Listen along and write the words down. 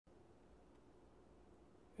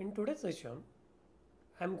In today's session,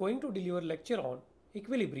 I am going to deliver lecture on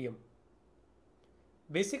equilibrium.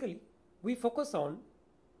 Basically, we focus on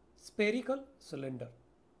spherical cylinder.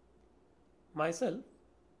 Myself,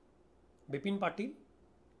 Bipin Patil,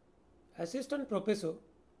 Assistant Professor,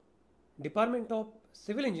 Department of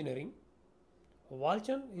Civil Engineering,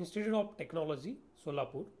 Walchand Institute of Technology,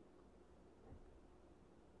 Solapur.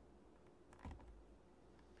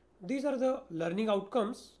 These are the learning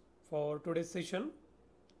outcomes for today's session.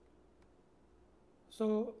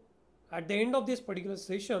 So, at the end of this particular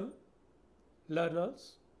session,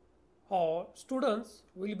 learners or students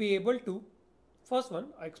will be able to, first one,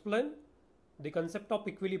 explain the concept of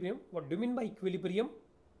equilibrium. What do you mean by equilibrium?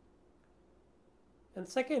 And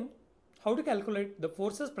second, how to calculate the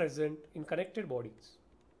forces present in connected bodies.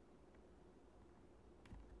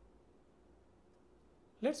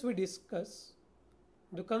 Let's we discuss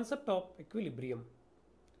the concept of equilibrium.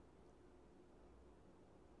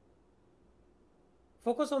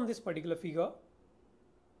 Focus on this particular figure.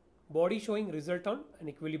 Body showing resultant and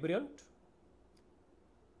equilibrium.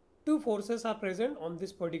 Two forces are present on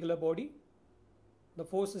this particular body. The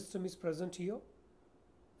force system is present here.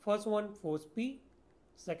 First one force P,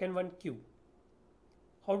 second one Q.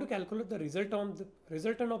 How to calculate the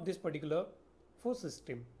resultant of this particular force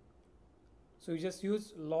system? So you just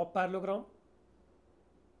use law of parallelogram,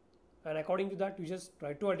 and according to that you just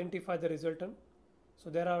try to identify the resultant. So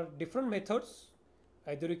there are different methods.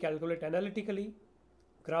 Either you calculate analytically,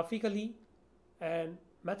 graphically, and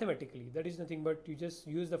mathematically. That is nothing but you just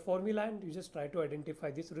use the formula and you just try to identify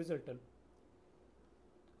this resultant.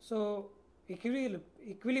 So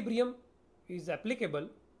equilibrium is applicable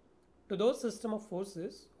to those system of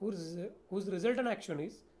forces whose resultant action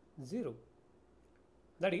is 0.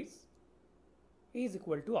 That is, E is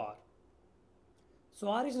equal to R. So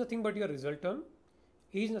R is nothing but your resultant,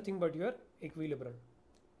 E is nothing but your equilibrium.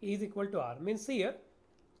 E is equal to R means here,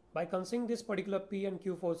 by considering this particular P and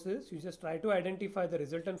Q forces, you just try to identify the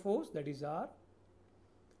resultant force, that is R.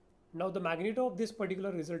 Now the magnitude of this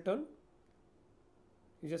particular resultant,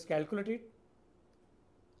 you just calculate it.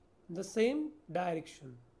 The same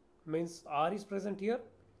direction means R is present here.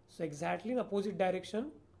 So exactly in opposite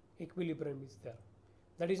direction, equilibrium is there.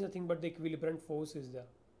 That is nothing but the equilibrium force is there.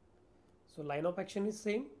 So line of action is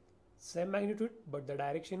same magnitude, but the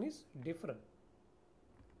direction is different.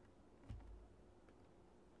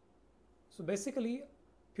 So basically,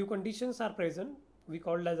 few conditions are present. We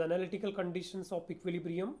called as analytical conditions of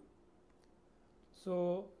equilibrium.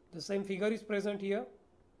 So the same figure is present here.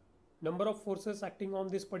 Number of forces acting on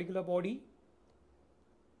this particular body.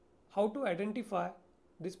 How to identify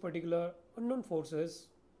this particular unknown forces?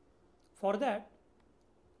 For that,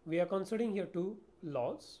 we are considering here two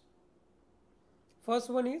laws. First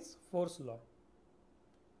one is force law.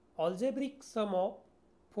 Algebraic sum of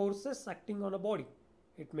forces acting on a body.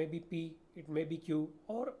 It may be P, it may be Q,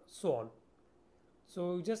 or so on.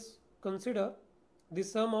 So just consider the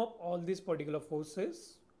sum of all these particular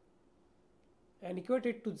forces and equate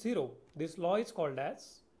it to 0. This law is called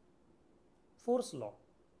as force law.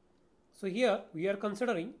 So here we are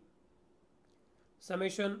considering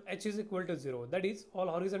summation H is equal to 0. That is, all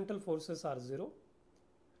horizontal forces are 0.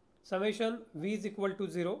 Summation V is equal to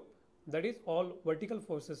 0. That is, all vertical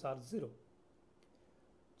forces are 0.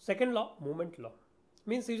 Second law, moment law.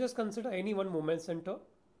 Means you just consider any one moment center.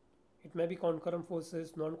 It may be concurrent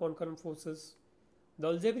forces, non-concurrent forces. The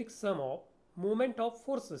algebraic sum of moment of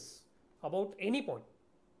forces about any point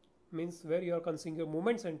means where you are considering your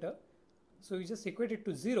moment center. So you just equate it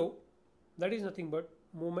to 0. That is nothing but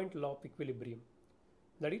moment law of equilibrium.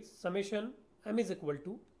 That is, summation M is equal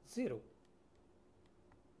to 0.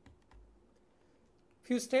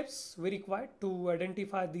 Few steps we required to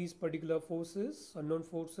identify these particular forces, unknown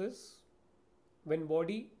forces, when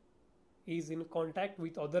body is in contact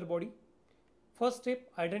with other body. First step,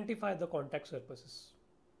 identify the contact surfaces.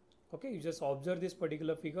 Okay, you just observe this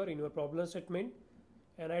particular figure in your problem statement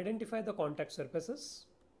and identify the contact surfaces.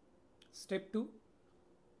 Step 2,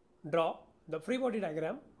 draw the free body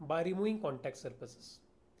diagram by removing contact surfaces.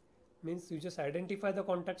 Means you just identify the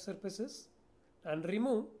contact surfaces and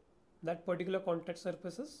remove that particular contact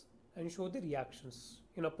surfaces and show the reactions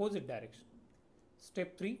in opposite direction.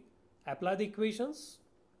 Step 3, apply the equations.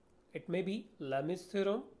 It may be Lami's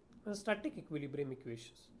theorem and static equilibrium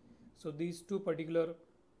equations. So these two particular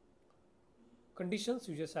conditions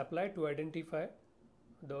you just apply to identify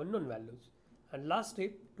the unknown values. And last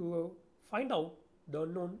step, to find out the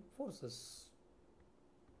unknown forces.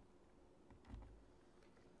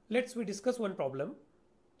 Let's we discuss one problem.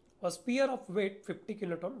 A sphere of weight 50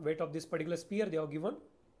 kiloton, weight of this particular sphere they are given,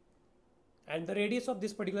 And the radius of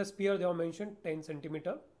this particular sphere they have mentioned 10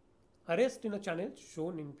 centimeter. Arrest in a channel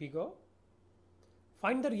shown in figure.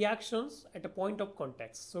 Find the reactions at a point of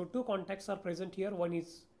contact. So two contacts are present here. One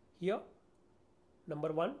is here,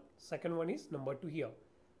 number 1. Second one is number 2 here.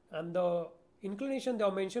 And the inclination they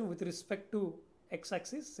have mentioned with respect to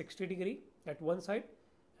x-axis 60 degree at one side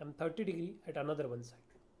and 30 degree at another one side.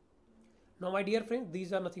 Now my dear friends,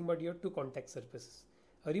 these are nothing but your two contact surfaces.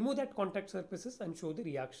 Remove that contact surfaces and show the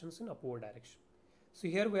reactions in upward direction. So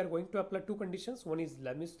here we are going to apply two conditions. One is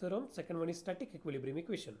Lami's theorem, second one is static equilibrium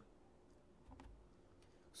equation.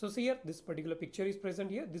 So see here, this particular picture is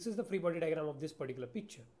present here. This is the free body diagram of this particular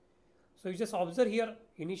picture. So you just observe here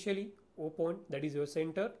initially O point, that is your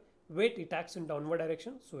center. Weight it acts in downward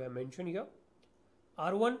direction. So I have mentioned here.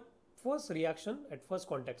 R1 first reaction at first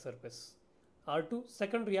contact surface. R2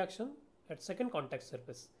 second reaction at second contact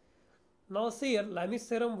surface. Now see here, Lami's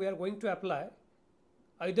theorem we are going to apply.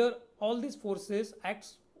 Either all these forces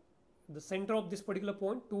acts the center of this particular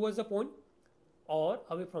point towards the point or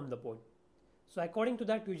away from the point. So according to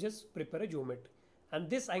that, you just prepare a geometry. And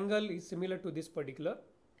this angle is similar to this particular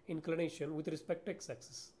inclination with respect to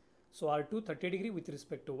x-axis. So R2 30 degree with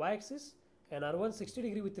respect to y-axis and R1 60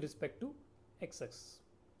 degree with respect to x-axis.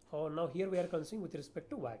 Now here we are considering with respect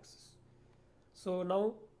to y-axis. So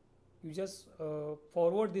now you just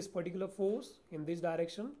forward this particular force in this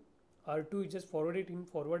direction. R2 you just forward it in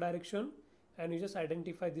forward direction and you just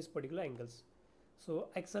identify these particular angles. So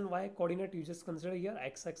x and y coordinate you just consider here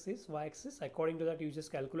x-axis, y-axis. According to that you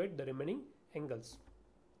just calculate the remaining angles.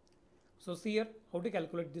 So see here how to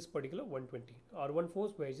calculate this particular 120. R1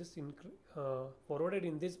 force we just forwarded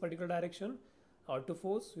in this particular direction. R2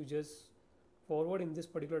 force you just forward in this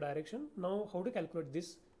particular direction. Now how to calculate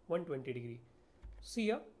this 120 degree. See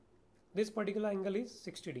here, this particular angle is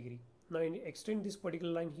 60 degree. Now extend this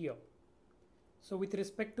particular line here. So with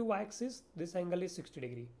respect to y-axis, this angle is 60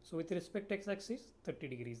 degree. So with respect to x-axis, 30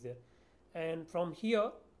 degrees there. And from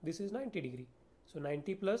here, this is 90 degree. So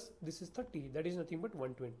 90 plus this is 30. That is nothing but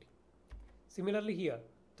 120. Similarly here,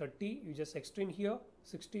 30 you just extend here,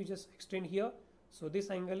 60 you just extend here. So this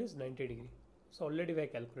angle is 90 degree. So already we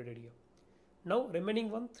have calculated here. Now remaining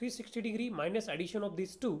one 360 degree minus addition of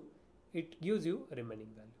these two, it gives you a remaining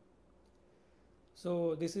value.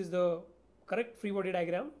 So this is the correct free body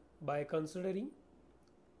diagram by considering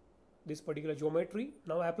this particular geometry.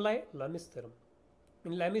 Now apply Lami's theorem.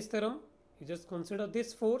 In Lami's theorem, you just consider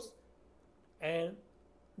this force and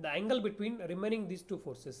the angle between remaining these two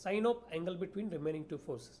forces, sine of angle between remaining two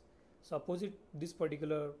forces. So opposite this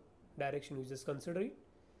particular direction you just consider it.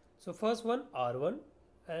 So first one R1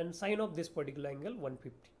 and sine of this particular angle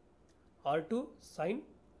 150. R2 sine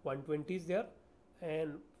 120 is there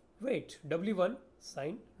and weight W1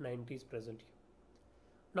 sine 90 is present here.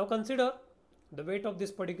 Now consider the weight of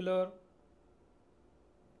this particular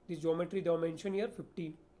this geometry they are mentioned here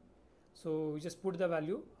 15. So we just put the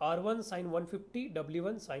value R1 sine 150,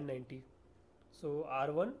 W1 sine 90. So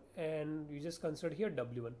R1 and you just consider here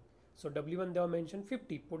W1. So W1 they are mentioned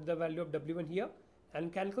 50. Put the value of W1 here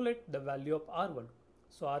and calculate the value of R1.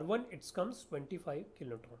 So R1 it comes 25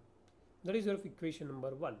 kilonewton. That is your equation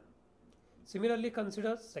number 1. Similarly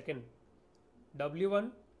consider second W1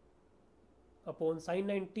 upon sine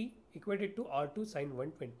 90 equated to R2 sine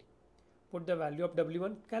 120. Put the value of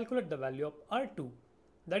W1, calculate the value of R2,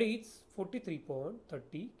 that is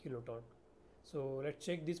 43.30 kilonewton. So let's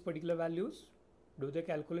check these particular values, do the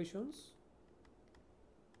calculations.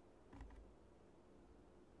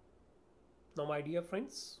 Now my dear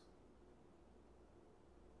friends,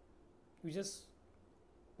 you just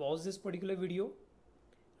pause this particular video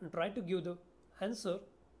and try to give the answer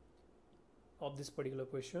of this particular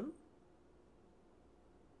question.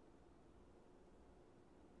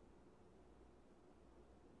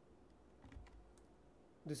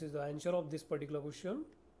 This is the answer of this particular question.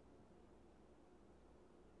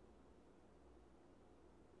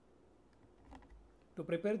 To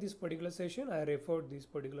prepare this particular session, I referred these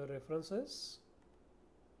particular references.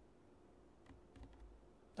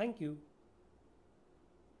 Thank you.